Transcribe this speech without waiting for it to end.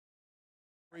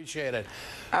Appreciate it.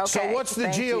 Okay, so what's the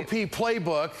GOP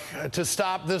playbook to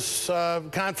stop this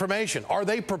confirmation? Are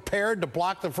they prepared to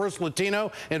block the first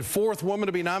Latino and fourth woman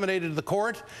to be nominated to the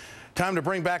court? Time to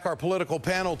bring back our political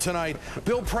panel tonight.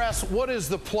 Bill Press, what is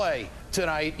the play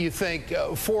tonight, you think,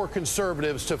 for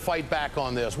conservatives to fight back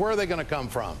on this? Where are they going to come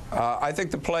from? I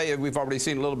think the play, we've already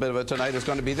seen a little bit of it tonight, is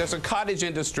going to be there's a cottage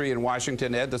industry in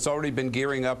Washington, Ed, that's already been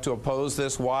gearing up to oppose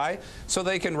this. Why? So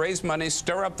they can raise money,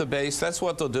 stir up the base. That's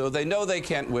what they'll do. They know they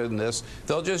can't win this.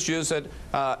 They'll just use it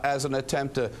as an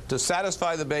attempt to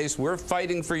satisfy the base. We're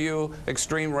fighting for you,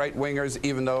 extreme right-wingers,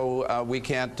 even though we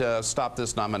can't stop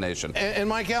this nomination. And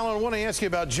Mike Allen, I want to ask you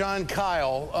about John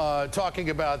Kyle talking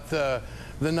about the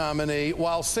nominee.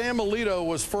 While Sam Alito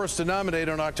was first to nominate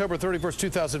on October 31st,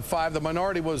 2005, the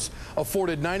minority was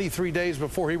afforded 93 days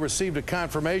before he received a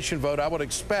confirmation vote. I would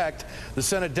expect the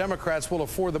Senate Democrats will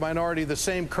afford the minority the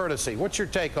same courtesy. What's your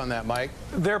take on that, Mike?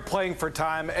 They're playing for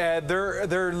time, Ed.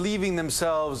 They're leaving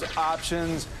themselves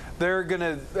options. They're going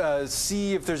to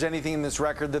see if there's anything in this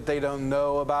record that they don't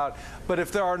know about. But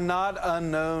if there are not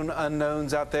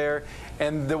unknowns out there,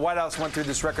 and the White House went through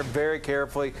this record very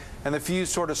carefully, and the few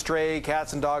sort of stray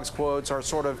cats and dogs quotes are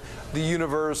sort of the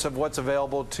universe of what's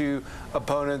available to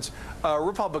opponents,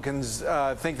 Republicans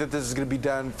think that this is going to be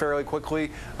done fairly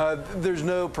quickly. There's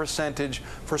no percentage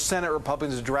for Senate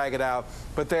Republicans to drag it out,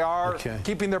 but they are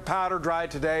keeping their powder dry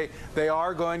today. They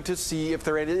are going to see if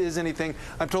there is anything.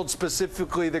 I'm told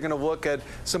specifically they're going to look at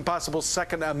some possible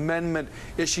Second Amendment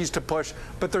issues to push,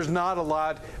 but there's not a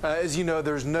lot. As you know,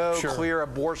 there's no clear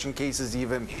abortion cases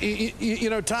even. You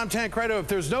know, Tom Tancredo, if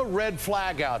there's no red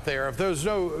flag out there, if there's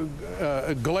no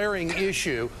glaring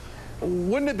issue,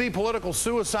 wouldn't it be political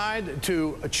suicide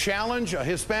to challenge a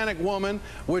Hispanic woman,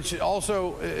 which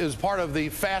also is part of the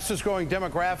fastest growing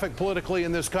demographic politically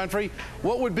in this country?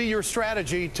 What would be your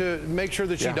strategy to make sure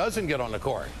that she doesn't get on the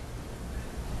court?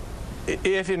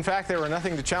 If, in fact, there were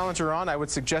nothing to challenge her on, I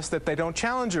would suggest that they don't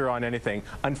challenge her on anything.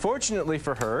 Unfortunately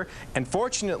for her, and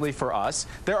fortunately for us,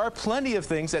 there are plenty of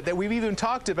things that we've even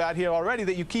talked about here already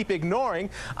that you keep ignoring.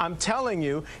 I'm telling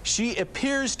you, she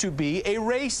appears to be a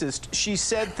racist. She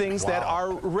said things that are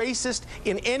racist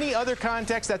in any other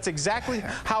context. That's exactly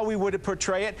how we would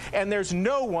portray it. And there's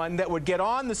no one that would get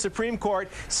on the Supreme Court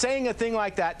saying a thing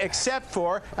like that except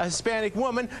for a Hispanic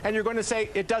woman, and you're going to say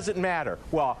it doesn't matter.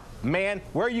 Well, man,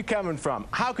 where are you coming from?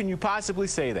 How can you possibly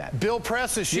say that? Bill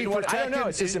Press, is she protected? I don't know.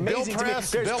 It's just amazing to me.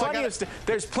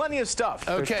 There's plenty of stuff.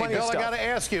 Okay, Bill, I got to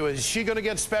ask you, is she going to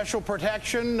get special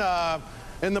protection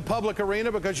in the public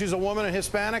arena because she's a woman and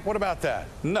Hispanic? What about that?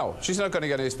 No, she's not going to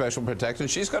get any special protection.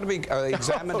 She's going to be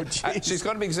examined. She's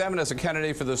going to be examined as a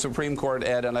candidate for the Supreme Court,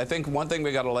 Ed. And I think one thing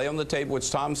we got to lay on the table, which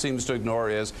Tom seems to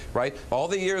ignore, is all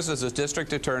the years as a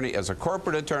district attorney, as a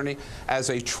corporate attorney,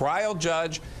 as a trial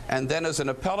judge, and then as an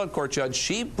appellate court judge,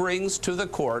 she brings to the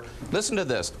court, listen to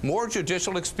this, more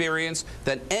judicial experience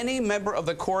than any member of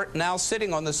the court now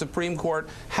sitting on the Supreme Court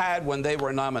had when they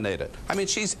were nominated. I mean,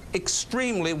 she's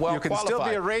extremely well qualified. You can still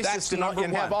be a racist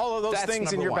and have all of those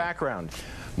things in your background.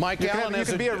 Mike Allen, you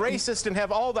can be a racist and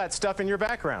have all that stuff in your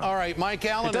background. All right, Mike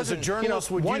Allen, as a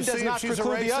journalist, would you see if she's a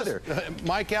racist?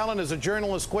 Mike Allen, as a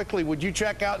journalist, quickly, would you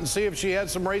check out and see if she had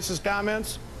some racist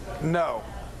comments? No.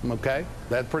 Okay,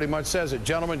 that pretty much says it.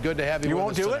 Gentlemen, good to have you with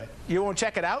us today. You won't do it? You won't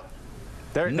check it out?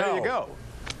 There you go.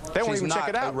 They won't even check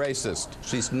it out. She's not a racist.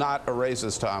 She's not a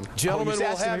racist, Tom. Gentlemen,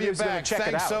 we'll have you back.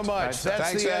 Thanks so much.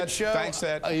 That's the Ed Show. Thanks,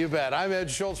 Ed. You bet. I'm Ed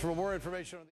Schultz. For more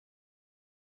information on